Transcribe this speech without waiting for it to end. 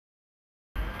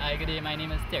Hi, good day. My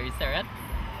name is Terry Serrat.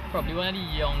 Probably one of the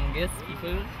youngest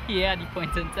people here at the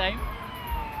point in time.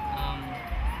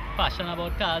 Passionate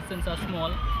about cars since I was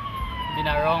small. Been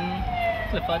around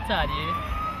Clifford Tardier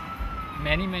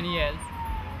many years.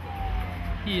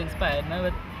 He inspired me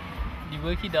with the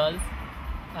work he does.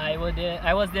 I was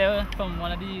there from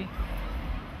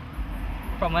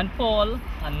when Paul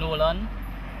and Nolan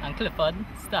and Clifford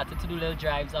started to do little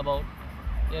drives about,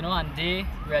 and they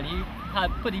really had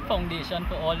put the foundation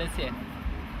for all this here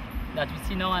that we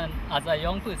see now. And as a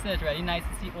young person, it's really nice to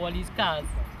see all these cars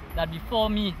that before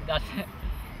me, that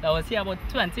was here about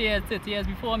 20 years, 30 years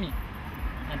before me,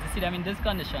 and to see them in this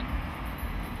condition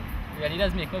really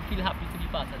does make me feel happy to be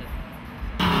part of it.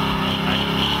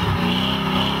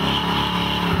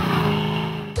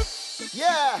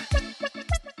 Yeah,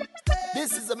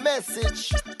 this is a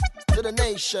message to the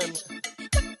nation.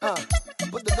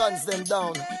 Put the guns them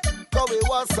down. Cause we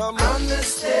want some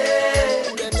understand.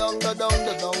 Put them down.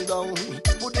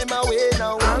 Put them away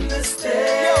now.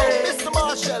 Understand. Yo, Mr.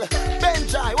 Marshall,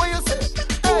 Benjai, what you say?